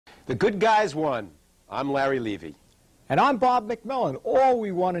The good guys won. I'm Larry Levy. And I'm Bob McMillan. All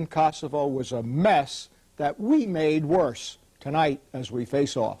we won in Kosovo was a mess that we made worse tonight as we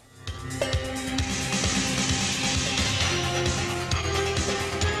face off.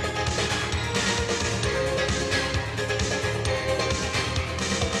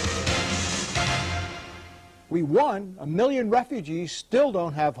 We won. 1 million refugees still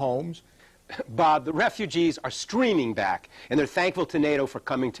don't have homes. Bob, the refugees are streaming back, and they're thankful to NATO for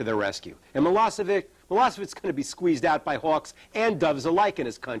coming to their rescue. And Milosevic's going to be squeezed out by hawks and doves alike in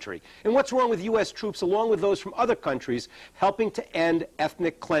his country. And what's wrong with U.S. troops, along with those from other countries, helping to end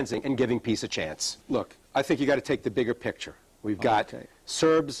ethnic cleansing and giving peace a chance? Look, I think you got to take the bigger picture. We've got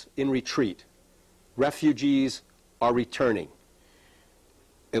Serbs in retreat. Refugees are returning.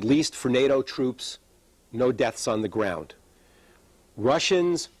 At least for NATO troops, no deaths on the ground.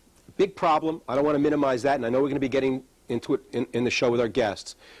 Russians, big problem. I don't want to minimize that, and I know we're going to be getting into it in the show with our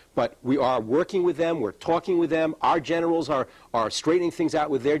guests. But we are working with them. We're talking with them. Our generals are straightening things out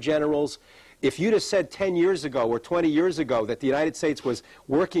with their generals. If you'd have said 10 years ago or 20 years ago that the United States was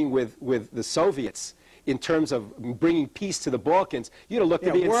working with the Soviets in terms of bringing peace to the Balkans, you'd have looked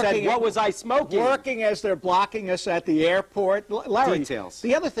at me and said, what was I smoking? Working as they're blocking us at the airport. Larry, details.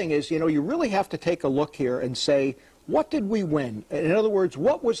 The other thing is, you really have to take a look here and say, what did we win? In other words,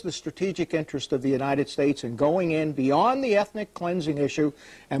 what was the strategic interest of the United States in going in beyond the ethnic cleansing issue?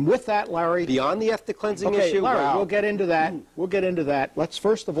 And with that, Larry... Beyond the ethnic cleansing issue? Larry, wow. We'll get into that. We'll get into that. Let's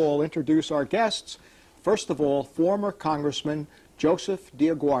first of all introduce our guests. First of all, former Congressman Joseph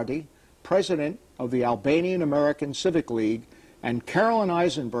DioGuardi, president of the Albanian American Civic League, and Carolyn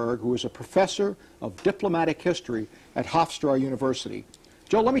Eisenberg, who is a professor of diplomatic history at Hofstra University.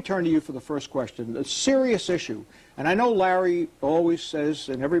 Joe, let me turn to you for the first question. A serious issue. And I know Larry always says,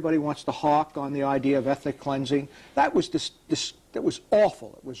 and everybody wants to hawk on the idea of ethnic cleansing. That was that was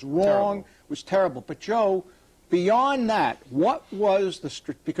awful. It was wrong. Terrible. It was terrible. But Joe, beyond that, what was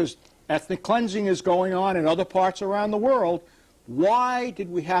because ethnic cleansing is going on in other parts around the world, why did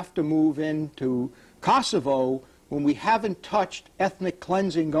we have to move into Kosovo when we haven't touched ethnic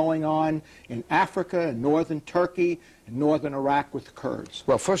cleansing going on in Africa and northern Turkey and northern Iraq with the Kurds?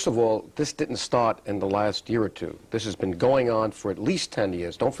 Well, first of all, this didn't start in the last year or two. This has been going on for at least 10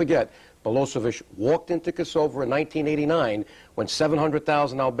 years. Don't forget, Milosevic walked into Kosova in 1989 when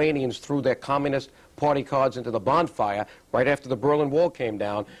 700,000 Albanians threw their Communist Party cards into the bonfire right after the Berlin Wall came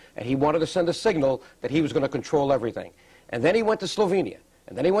down, and he wanted to send a signal that he was going to control everything. And then he went to Slovenia,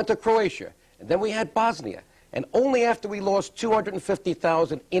 and then he went to Croatia, and then we had Bosnia. And only after we lost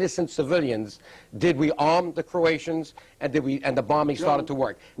 250,000 innocent civilians did we arm the Croatians and the bombing started to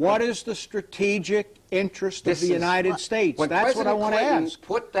work. What is the strategic interest of the United States? That's what I want to ask.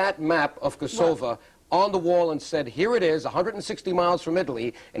 Put that map of Kosovo on the wall and said, here it is, 160 miles from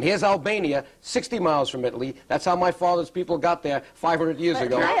Italy, and here's Albania, 60 miles from Italy. That's how my father's people got there 500 years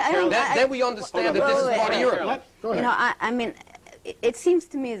ago. Then we understand that this is part of Europe. Go ahead. I mean, it seems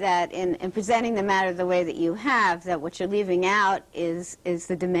to me that in presenting the matter the way that you have, that what you're leaving out is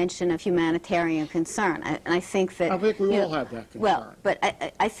the dimension of humanitarian concern. And I think that... I think we all have that concern. Well, but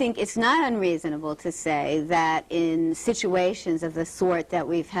I think it's not unreasonable to say that in situations of the sort that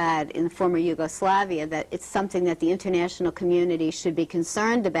we've had in the former Yugoslavia, that it's something that the international community should be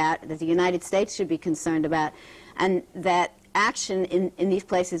concerned about, that the United States should be concerned about, and that action in these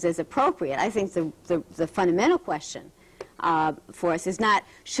places is appropriate. I think the fundamental question for us is not,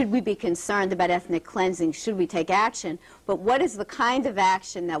 should we be concerned about ethnic cleansing, should we take action, but what is the kind of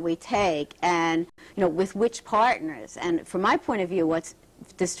action that we take, and with which partners. And from my point of view, what's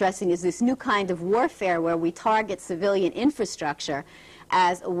distressing is this new kind of warfare where we target civilian infrastructure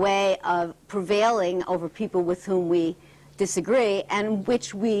as a way of prevailing over people with whom we disagree, and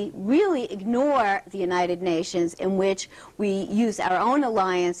which we really ignore the United Nations, in which we use our own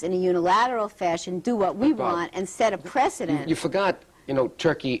alliance in a unilateral fashion, do what we want, and set a precedent. You forgot,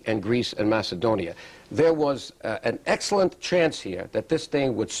 Turkey and Greece and Macedonia. There was an excellent chance here that this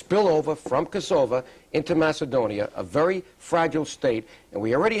thing would spill over from Kosovo into Macedonia, a very fragile state, and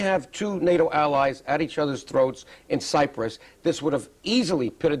we already have two NATO allies at each other's throats in Cyprus. This would have easily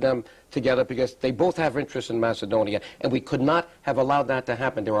pitted them together because they both have interests in Macedonia, and we could not have allowed that to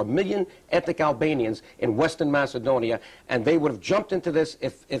happen. There are 1 million ethnic Albanians in Western Macedonia, and they would have jumped into this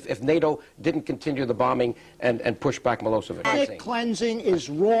if NATO didn't continue the bombing and push back Milosevic. Ethnic cleansing is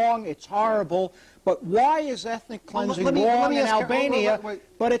wrong, it's horrible, But why is ethnic cleansing let me wrong in ask you- Albania, wait.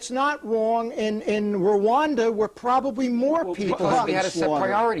 but it's not wrong in Rwanda, where probably more people Because have we been had to set slaughtered?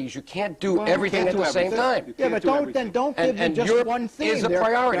 priorities. You can't do Well, everything can't at the do same everything. time. Yeah, but don't give me and just Europe one thing. is a There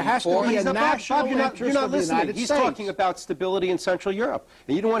priority has to for- be a Bob, national you're not interest of the listening. United He's States. talking about stability in Central Europe,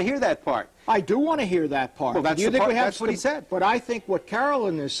 and you don't want to hear that part. I do want to hear that part. Well, that's Do you the think part- we have that's what he said. But I think what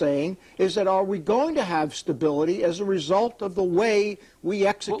Carolyn is saying is that are we going to have stability as a result of the way we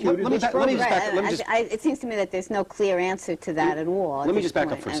executed let me this back- let me program? just back- let me just- It seems to me that there's no clear answer to that at all. Let me just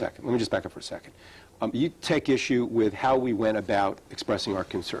back up for a second. Let me just back up for a second. You take issue with how we went about expressing our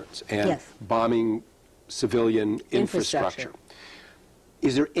concerns and Yes. bombing civilian infrastructure.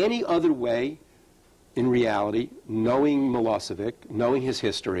 Is there any other way, in reality, knowing Milosevic, knowing his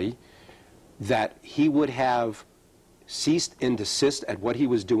history, that he would have ceased and desist at what he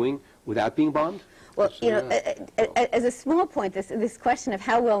was doing without being bombed? Well, you know, as a small point, this question of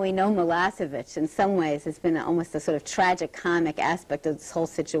how well we know Milosevic in some ways has been almost a sort of tragic comic aspect of this whole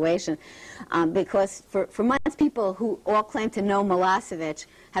situation, because for months people who all claim to know Milosevic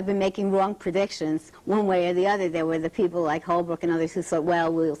have been making wrong predictions one way or the other. There were the people like Holbrooke and others who thought,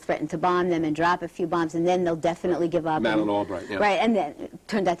 well, we'll threaten to bomb them and drop a few bombs and then they'll definitely give up. Madeleine Albright, yeah. Right, and then it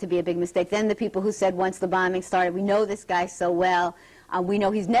turned out to be a big mistake. Then the people who said once the bombing started, we know this guy so well, we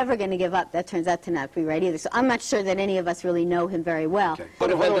know he's never going to give up. That turns out to not be right either. So I'm not sure that any of us really know him very well. Okay.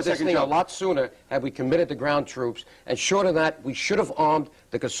 Could have Hold on a ended this second, thing Joe. a lot sooner had we committed to ground troops, and short of that, we should have armed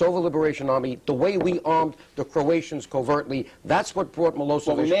the Kosovo Liberation Army the way we armed the Croatians covertly. That's what brought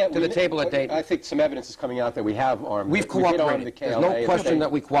Milosevic to the table at Dayton. I think some evidence is coming out that we have armed. We've we did arm cooperated. the There's KLA no at question Dayton.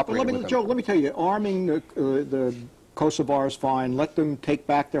 that we cooperated But with them. Joe, let me tell you, arming the Kosovars fine, let them take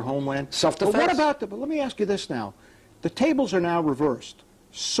back their homeland. Self-defense. But what about but let me ask you this now. The tables are now reversed.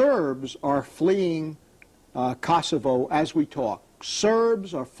 Serbs are fleeing Kosovo as we talk.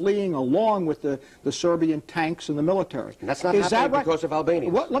 Serbs are fleeing along with the Serbian tanks and the military. And that's not Is happening that right? because of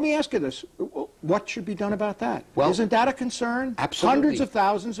Albanians. Let me ask you this. What should be done about that? Well, isn't that a concern? absolutely. Hundreds of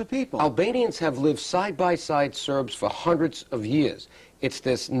thousands of people. Albanians have lived side by side Serbs for hundreds of years. It's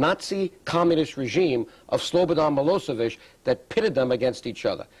this Nazi communist regime of Slobodan Milosevic that pitted them against each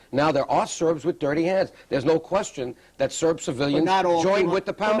other. Now there are Serbs with dirty hands. There's no question that Serb civilians not all joined 200 with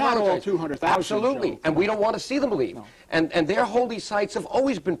the but not all paramilitaries. 200,000, Absolutely, Joe. and we don't want to see them leave. No. And their holy sites have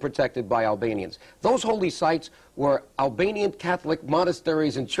always been protected by Albanians. Those holy sites were Albanian Catholic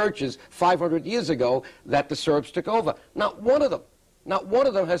monasteries and churches 500 years ago that the Serbs took over. Not one of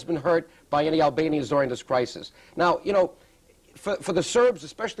them has been hurt by any Albanians during this crisis. Now, you know, for the Serbs,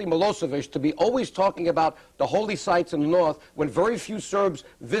 especially Milosevic, to be always talking about the holy sites in the north when very few Serbs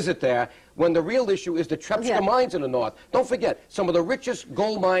visit there, when the real issue is the Trepčka mines in the north. Don't forget, some of the richest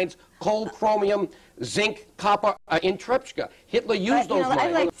gold mines, coal, chromium, zinc, copper, are in Trepčka. Hitler used those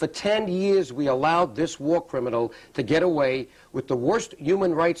mines. For 10 years, we allowed this war criminal to get away with the worst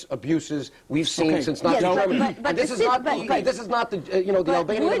human rights abuses we've seen since Nazi Germany. but And this is not the you know, the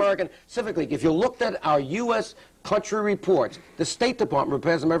Albanian American Civic League. If you looked at our U.S. country reports, the State Department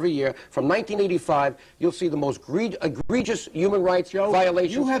prepares them every year, from 1985, you'll see the most egregious human rights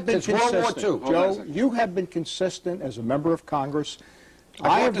violations you have been since World War consistent. II. Joe, you have been consistent as a member of Congress.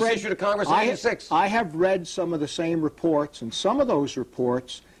 I brought this issue to Congress in '86. I have read some of the same reports, and some of those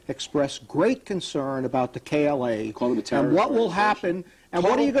reports express great concern about the KLA Call them a and terrorist what will happen. And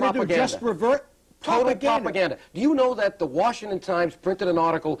what are you going to do? Just revert? Total propaganda. Do you know that the Washington Times printed an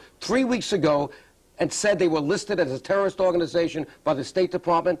article 3 weeks ago and said they were listed as a terrorist organization by the State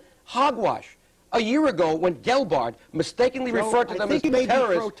Department? Hogwash. A year ago, when Gelbard mistakenly referred to them I as think you may be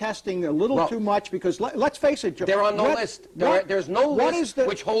terrorists, protesting a little too much because let's face it, Joe. they're on no list. There's no list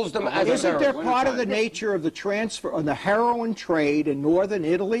which holds them as a Isn't there terrorist. part of the nature of the transfer on the heroin trade in northern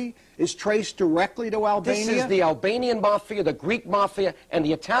Italy is traced directly to Albania? This is the Albanian mafia, the Greek mafia, and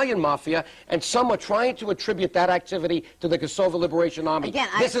the Italian mafia, and some are trying to attribute that activity to the Kosovo Liberation Army. Again,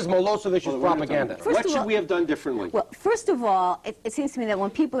 this is Milosevic's propaganda. What should we have done differently? Well, first of all, it seems to me that when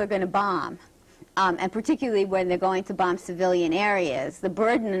people are going to bomb, and particularly when they're going to bomb civilian areas, the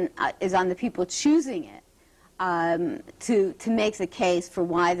burden is on the people choosing it to make the case for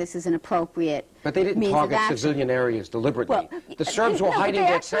why this is an appropriate But they didn't means target of action. civilian areas deliberately. Well, the Serbs were no, but hiding they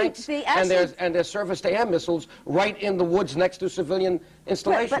their actually- tanks they and actually- their surface-to-air missiles right in the woods next to civilian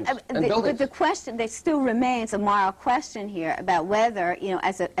installations and buildings. But the question, there still remains a moral question here about whether, you know,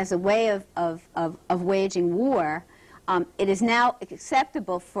 as a way of waging war, it is now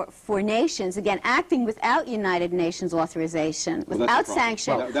acceptable for nations, again, acting without United Nations authorization, without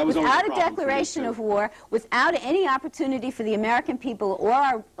sanction, without a declaration of war, without any opportunity for the American people or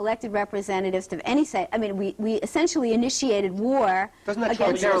our elected representatives to have any say. I mean, we essentially initiated war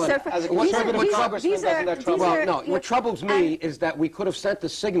against what troubles me is that we could have sent the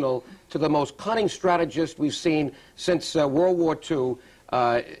signal to the most cunning strategist we've seen since World War II,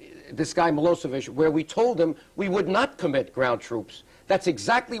 this guy Milosevic, where we told him we would not commit ground troops. That's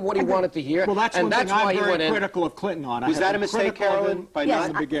exactly what he wanted to hear. Well, that's and one that's thing I'm why very he went critical of Clinton on. Was that a mistake, Carolyn, by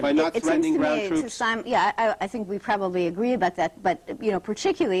not threatening ground troops? I think we probably agree about that. But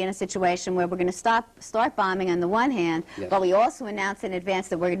particularly in a situation where we're going to start bombing on the one hand, but we also announced in advance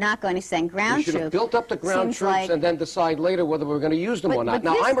that we're not going to send ground troops. We should have built up the ground troops and then decide later whether we're going to use them or not.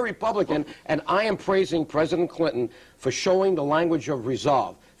 Now, I'm a Republican, and I am praising President Clinton for showing the language of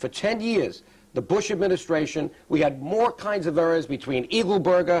resolve. For 10 years, the Bush administration, we had more kinds of errors between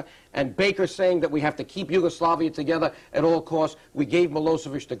Eagleburger and Baker saying that we have to keep Yugoslavia together at all costs. We gave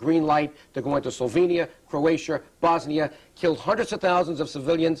Milosevic the green light to go into Slovenia, Croatia, Bosnia, killed hundreds of thousands of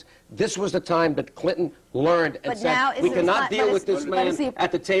civilians. This was the time that Clinton learned and said, we cannot deal with this man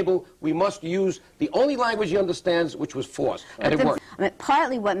at the table. We must use the only language he understands, which was force. And it worked. I mean,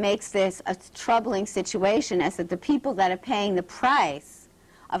 partly what makes this a troubling situation is that the people that are paying the price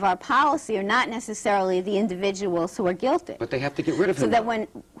of our policy are not necessarily the individuals who are guilty. But they have to get rid of him. So that when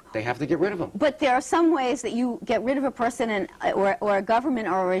they have to get rid of him. But there are some ways that you get rid of a person or a government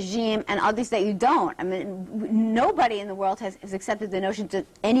or a regime, and others that you don't. I mean, nobody in the world has accepted the notion that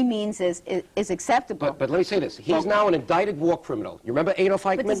any means is acceptable. But let me say this. He's now an indicted war criminal. You remember Adolf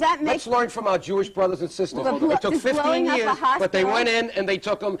Eichmann? Let's learn from our Jewish brothers and sisters. It took 15 years, but they went in and they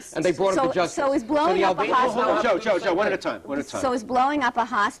took him and they brought him to justice. So is blowing up a hospital. Joe, one at a time. So is blowing up a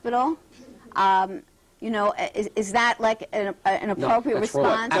hospital, is that like an appropriate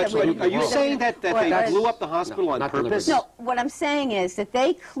response? Are you saying that they blew up the hospital on purpose? No, what I'm saying is that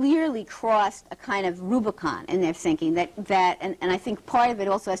they clearly crossed a kind of Rubicon in their thinking, and I think part of it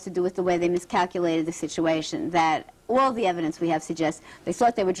also has to do with the way they miscalculated the situation, that all the evidence we have suggests they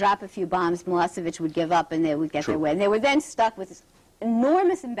thought they would drop a few bombs, Milosevic would give up, and they would get their way. And they were then stuck with this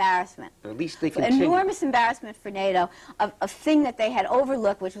enormous embarrassment. At least they continued. Enormous embarrassment for NATO of a thing that they had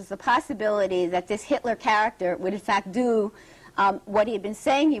overlooked, which was the possibility that this Hitler character would in fact do what he had been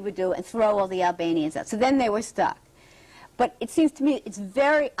saying he would do and throw all the Albanians out. So then they were stuck. But it seems to me it's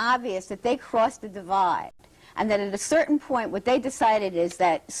very obvious that they crossed the divide, and that at a certain point what they decided is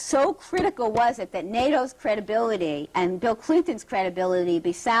that so critical was it that NATO's credibility and Bill Clinton's credibility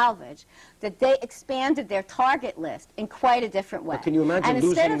be salvaged that they expanded their target list in quite a different way. But can you imagine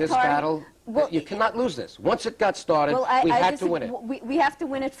losing this battle? Well, you cannot lose this. Once it got started, we had to win it. We have to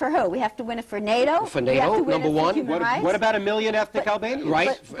win it for who? We have to win it for NATO? For NATO, number one. What about 1 million ethnic Albanians?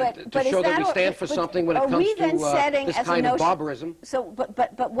 Right, to show that we stand for something when it comes to this kind of barbarism. So,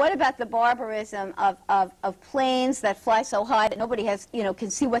 but what about the barbarism of planes that fly so high that nobody has,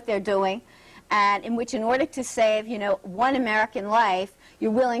 can see what they're doing, and in which, in order to save, one American life,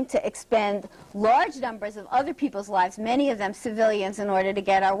 you're willing to expend large numbers of other people's lives, many of them civilians, in order to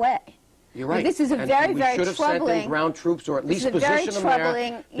get our way. You're right. This is a very, very troubling. We should have sent in ground troops, or at least position them there. This is a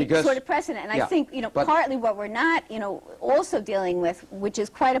very troubling sort of precedent. And I think, partly what we're not, also dealing with, which is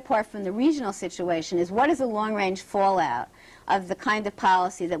quite apart from the regional situation, is what is the long-range fallout of the kind of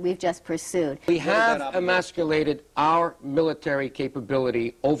policy that we've just pursued. We have emasculated our military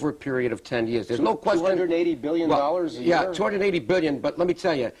capability over a period of 10 years. There's no question. $280 billion a year? Yeah, $280 billion, but let me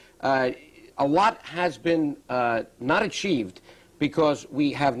tell you, a lot has been not achieved because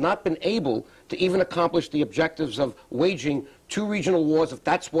we have not been able to even accomplish the objectives of waging 2 regional wars, if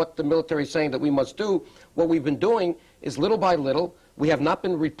that's what the military is saying that we must do. What we've been doing is little by little. We have not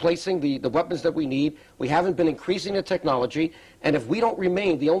been replacing the weapons that we need. We haven't been increasing the technology. And if we don't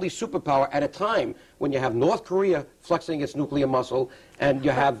remain the only superpower at a time when you have North Korea flexing its nuclear muscle and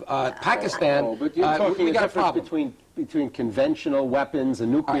you have Pakistan, but you're talking we got a problem. Between conventional weapons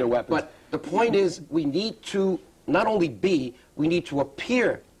and nuclear weapons. But the point is, we need to not only be, we need to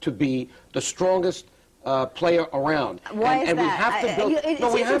appear to be the strongest player around. Why is that? We have to build.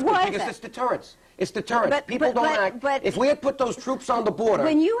 No, we have to, because it's deterrence. It's deterrence. People don't act. If we had put those troops on the border,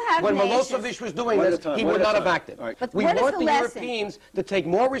 when Milosevic was doing this, he would not have acted. Right. We want the Europeans to take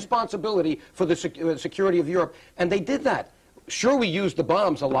more responsibility for the security of Europe, and they did that. Sure, we used the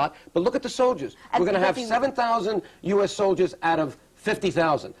bombs a lot, but look at the soldiers. We're going to have 7,000 U.S. soldiers out of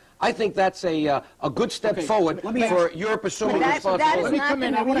 50,000. I think that's a good step forward for Europe assuming responsibility. Let me come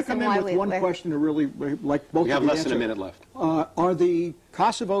in. I want to come in with one question to really, like both of you. We have less than a minute left. Are the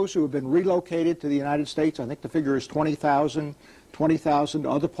Kosovos who have been relocated to the United States, I think the figure is 20,000 to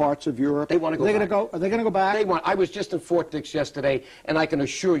other parts of Europe. They want to go back. Are they going to go back? They want. I was just in Fort Dix yesterday, and I can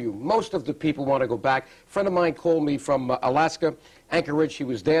assure you, most of the people want to go back. A friend of mine called me from Alaska, Anchorage. He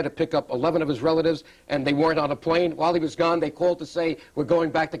was there to pick up 11 of his relatives, and they weren't on a plane. While he was gone, they called to say, we're going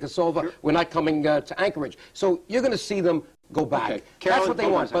back to Kosova. Sure. We're not coming to Anchorage. So you're going to see them go back. Okay. That's what they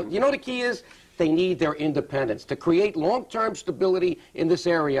want. But you know the key is? They need their independence. To create long-term stability in this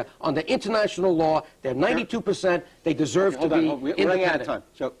area, under international law, they're 92%. They deserve to be independent. We're running out of time.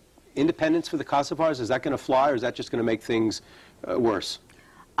 So, independence for the Kosovars, is that going to fly, or is that just going to make things worse?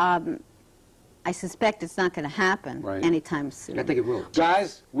 I suspect it's not going to happen anytime soon. I think it will.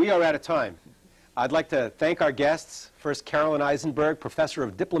 Guys, we are out of time. I'd like to thank our guests. First, Carolyn Eisenberg, professor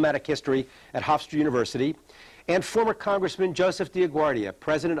of diplomatic history at Hofstra University, and former Congressman Joseph DioGuardi,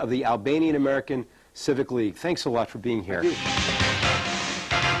 president of the Albanian American Civic League. Thanks a lot for being here.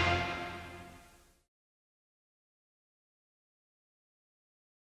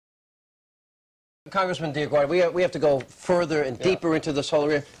 Congressman DioGuardi, we have to go further and deeper into this whole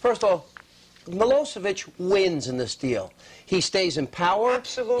area. First of all, Milosevic wins in this deal. He stays in power.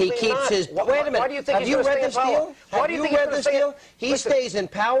 Absolutely he keeps not. his. Wait a minute. Why do you think have you read this deal? Why Have do you you think read this deal? He Listen. stays in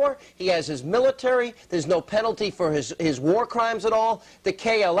power. He has his military. There's no penalty for his war crimes at all. The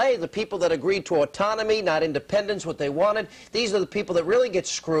KLA, the people that agreed to autonomy, not independence, what they wanted, these are the people that really get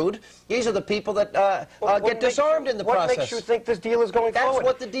screwed. These are the people that get disarmed in the process. What makes you think this deal is going forward? That's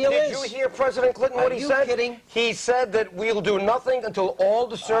what the deal is. Did you hear President Clinton what he said? Are you kidding? He said that we'll do nothing until all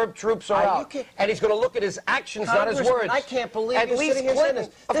the Serb troops are out. And he's going to look at his actions, not his words. I can't believe at you're least sitting here saying this.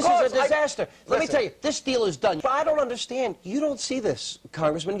 This is a disaster. Let me tell you, this deal is done. But I don't understand. You don't see this,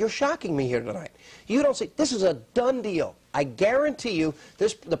 Congressman. You're shocking me here tonight. You don't see. This is a done deal. I guarantee you,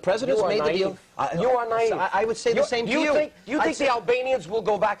 the president's made the deal. You are naive. I would say the same to you. Do you think the Albanians will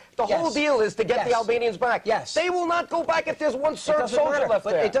go back? The whole deal is to get the Albanians back. Yes. They will not go back if there's one Serb soldier left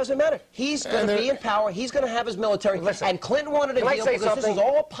there. It doesn't matter. He's going to be in power. He's going to have his military. Listen, and Clinton wanted a deal because this is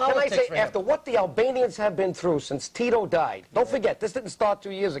all politics. Can I say, after what the Albanians have been through since Tito died, don't forget, this didn't start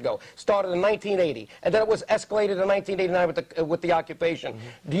 2 years ago. It started in 1980, and then it was escalated in 1989 with the occupation.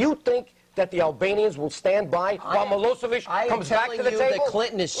 Do you think that the Albanians will stand by while Milosevic comes back to the table? I am telling you that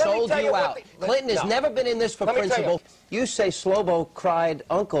Clinton has sold you out. Clinton has never been in this for principle. You say Slobo cried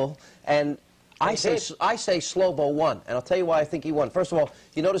uncle, and I say Slobo won, and I'll tell you why I think he won. First of all,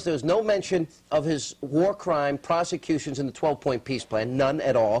 you notice there was no mention of his war crime prosecutions in the 12-point peace plan, none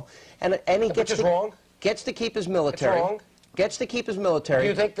at all. And he gets to keep his military. It's wrong. Gets to keep his military. Do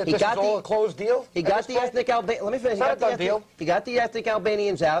you think that this is all a closed deal? He got the ethnic Albanians. Let me finish. He got the ethnic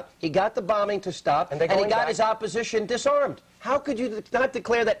Albanians out. He got the bombing to stop, and he got his opposition disarmed. How could you not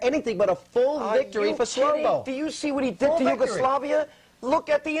declare that anything but a full victory for Slobo? Do you see what he did to Yugoslavia? Look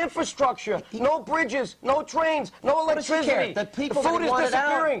at the infrastructure. No bridges, no trains, no electricity. The people the food is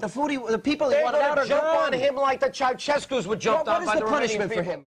disappearing. The people that wanted out are jump gone. on him like the Ceausescus would jump on by the punishment for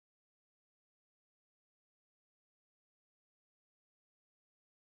him?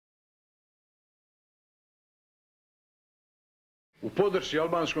 U podršci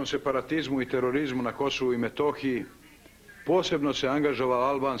albanskom separatizmu i terorizmu na Kosovu i Metohiji posebno se angažovala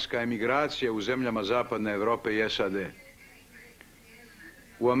albanska emigracija u zemljama Zapadne Europe i SAD.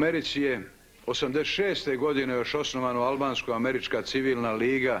 U Americi je 86. godine još osnovano Albansko-američka civilna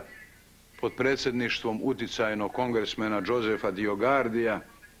liga pod predsjedništvom uticajnog kongresmena Josefa DioGuardija,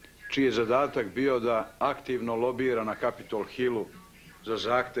 čiji je zadatak bio da aktivno lobira na Capitol Hillu za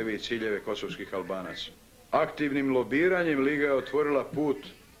zahteve i ciljeve kosovskih Albanaca. Aktivnim lobiranjem Liga je otvorila put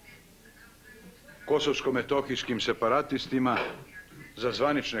kosovsko-metohijskim separatistima za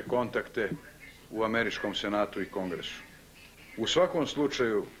zvanične kontakte u Američkom senatu i Kongresu. U svakom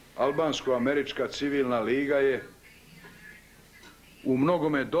slučaju, Albansko-američka civilna liga je u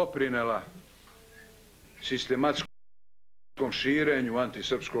mnogome doprinela sistematskom širenju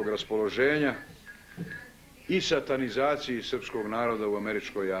antisrpskog raspoloženja i satanizaciji srpskog naroda u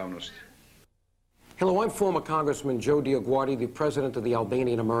američkoj javnosti. Hello, I'm former Congressman Joe DioGuardi, the president of the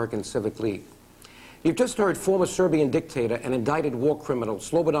Albanian American Civic League. You've just heard former Serbian dictator and indicted war criminal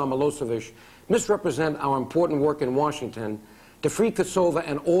Slobodan Milosevic misrepresent our important work in Washington to free Kosova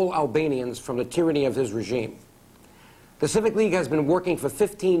and all Albanians from the tyranny of his regime. The Civic League has been working for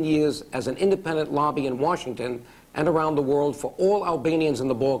 15 years as an independent lobby in Washington and around the world for all Albanians in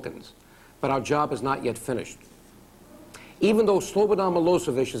the Balkans, but our job is not yet finished. Even though Slobodan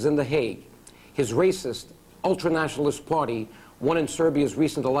Milosevic is in The Hague, his racist, ultranationalist party won in Serbia's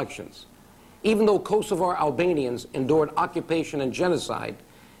recent elections. Even though Kosovar Albanians endured occupation and genocide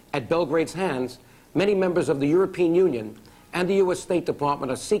at Belgrade's hands, many members of the European Union and the U.S. State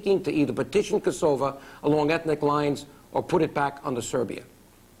Department are seeking to either petition Kosovo along ethnic lines or put it back under Serbia.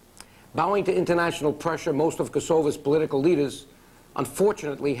 Bowing to international pressure, most of Kosovo's political leaders,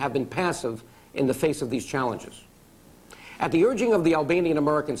 unfortunately, have been passive in the face of these challenges. At the urging of the Albanian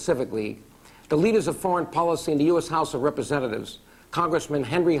American Civic League, the leaders of foreign policy in the U.S. House of Representatives, Congressmen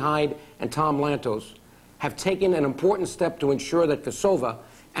Henry Hyde and Tom Lantos, have taken an important step to ensure that Kosovo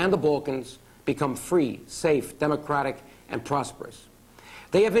and the Balkans become free, safe, democratic, and prosperous.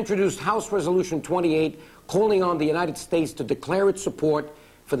 They have introduced House Resolution 28, calling on the United States to declare its support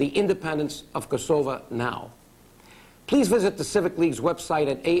for the independence of Kosovo now. Please visit the Civic League's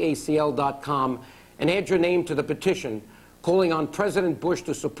website at aacl.com and add your name to the petition calling on President Bush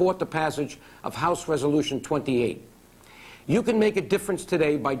to support the passage of House Resolution 28. You can make a difference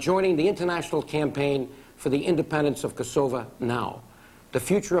today by joining the international campaign for the independence of Kosovo now. The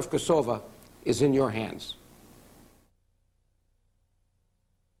future of Kosovo is in your hands.